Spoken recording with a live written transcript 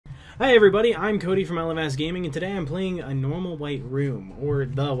Hi everybody, I'm Cody from Alavas Gaming, and today I'm playing a normal white room, or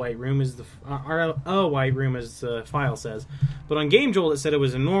the white room is the a white room as the file says. But on GameJolt it said it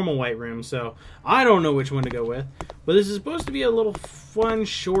was a normal white room, so I don't know which one to go with. But this is supposed to be a little fun,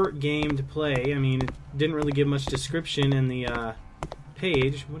 short game to play. I mean, it didn't really give much description in the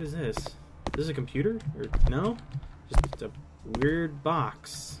page. What is this? Is this a computer? Or no? Just a weird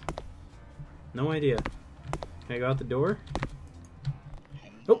box. No idea. Can I go out the door?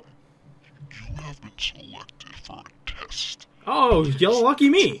 Oh. You have been selected for a test. Oh, lucky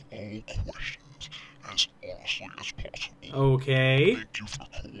me. All questions as honestly as possible. Okay. Thank you for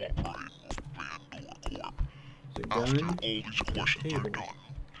cooperating with Vandor Corp. Is it After all done? these questions are done,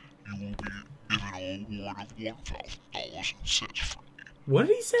 you will be given an award of $1,000 in sets for me. What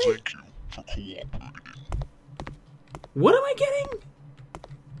did he say? Thank you for cooperating. What am I getting?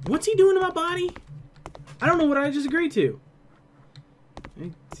 What's he doing to my body? I don't know what I just agreed to.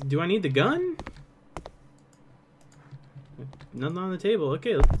 Do I need the gun? Nothing on the table.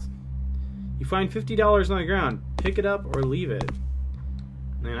 Okay, let's... You find $50 on the ground. Pick it up or leave it.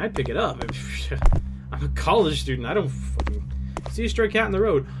 Man, I'd pick it up. I'm a college student. I don't fucking... See a stray cat in the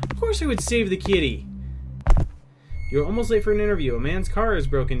road. Of course I would save the kitty. You're almost late for an interview. A man's car is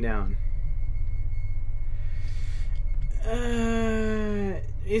broken down.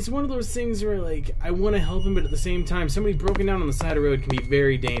 It's one of those things where, like, I want to help him, but at the same time, somebody broken down on the side of the road can be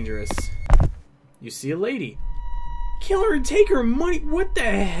very dangerous. You see a lady. Kill her and take her money. What the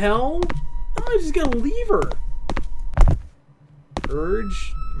hell? I'm just gonna leave her.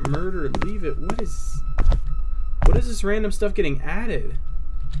 Urge, murder, leave it. What is this random stuff getting added?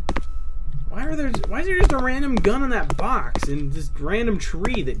 Why is there just a random gun on that box and this random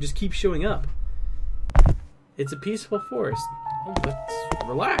tree that just keeps showing up? It's a peaceful forest. Oh, let's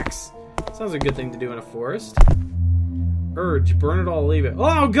relax. Sounds like a good thing to do in a forest. Urge, burn it all, leave it.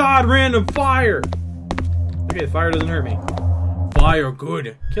 Oh god, random fire! Okay, the fire doesn't hurt me. Fire,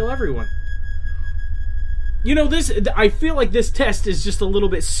 good. Kill everyone. You know, I feel like this test is just a little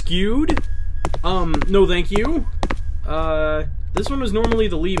bit skewed. No thank you. This one was normally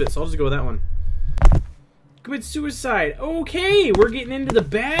the leave it, so I'll just go with that one. Commit suicide. Okay, we're getting into the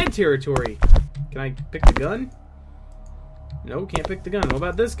bad territory. Can I pick the gun? Nope, can't pick the gun. What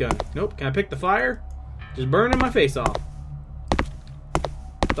about this gun? Nope, can I pick the fire? Just burning my face off.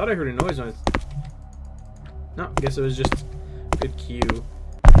 Thought I heard a noise when No, I guess it was just a good cue.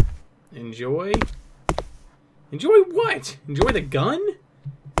 Enjoy? Enjoy what? Enjoy the gun?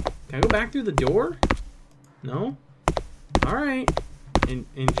 Can I go back through the door? No? Alright.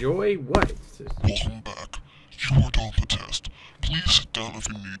 Enjoy what? Welcome back. You are done the test. Please sit down if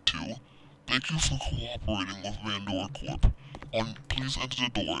you need to. Thank you for cooperating with Vandor Corp. Please enter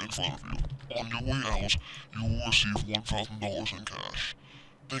the door in front of you. On your way out, you will receive $1,000 in cash.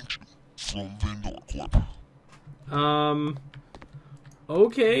 Thank you. From Vandor Corp.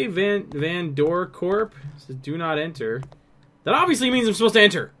 Okay, Vandor Corp. Says do not enter. That obviously means I'm supposed to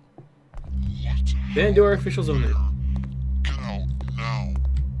enter. What? Vandor officials only. Get out now.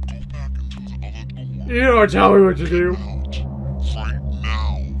 Go back into the other door. You don't tell me what to do. Right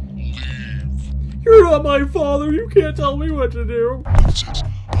now. Leave. You're not my father. You can't tell me what to do. That's it.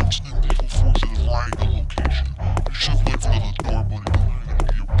 I'm sending people forces right to the location. You should have went for the door, buddy. I'm gonna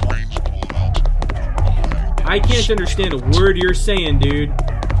get your brains blown out. I can't understand a word you're saying, dude.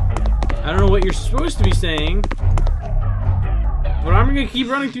 I don't know what you're supposed to be saying. But I'm gonna keep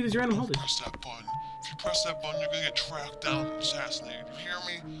running through these random hallways. Press that button. If you press that button, you're gonna get tracked down and assassinated. You hear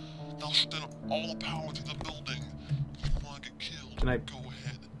me? Now send all the power to the building. If you wanna get killed, Can I... go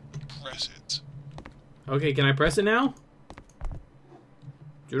ahead. Press it. Okay, can I press it now?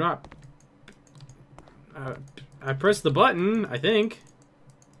 Do not... I pressed the button, I think.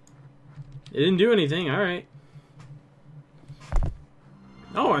 It didn't do anything, alright.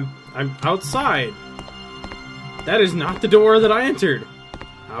 Oh, I'm outside. That is not the door that I entered.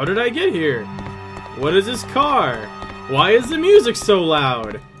 How did I get here? What is this car? Why is the music so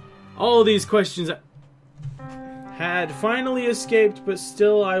loud? All these questions had finally escaped, but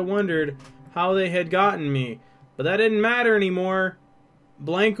still I wondered how they had gotten me. But that didn't matter anymore.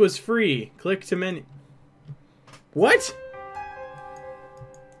 Blank was free. Click to menu. What?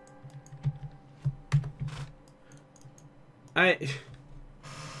 I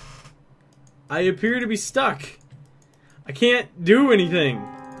appear to be stuck. I can't do anything.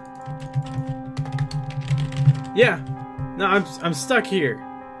 Yeah. No, I'm stuck here.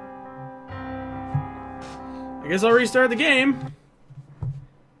 I guess I'll restart the game.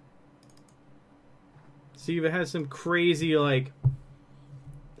 See if it has some crazy, like,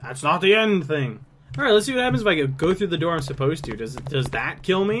 that's not the end thing. Alright, let's see what happens if I go through the door I'm supposed to. Does that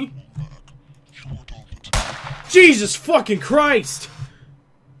kill me? You are done the test. Jesus fucking Christ!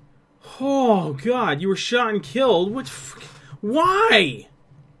 Oh god, you were shot and killed. What? Why?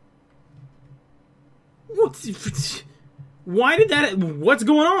 What? Why did that? What's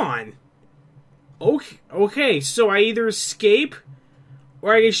going on? Okay, so I either escape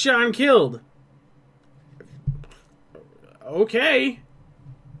or I get shot and killed. Okay.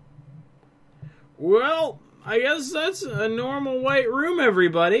 Well, I guess that's a normal white room,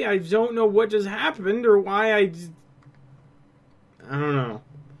 everybody. I don't know what just happened or why I don't know.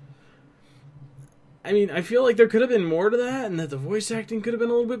 I mean, I feel like there could have been more to that and that the voice acting could have been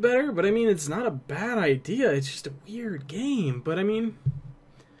a little bit better, but I mean, it's not a bad idea. It's just a weird game, but I mean,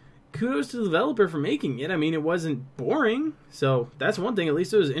 kudos to the developer for making it. I mean, it wasn't boring, so that's one thing. At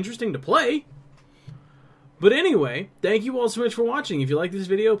least it was interesting to play. But anyway, thank you all so much for watching. If you like this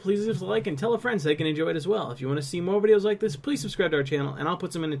video, please leave a like and tell a friend so they can enjoy it as well. If you want to see more videos like this, please subscribe to our channel, and I'll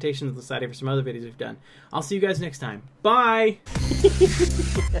put some annotations on the side here for some other videos we've done. I'll see you guys next time. Bye! God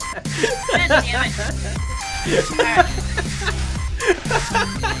damn it.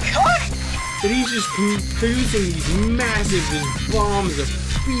 And he's just producing these massive just bombs of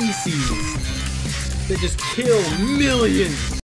feces that just kill millions.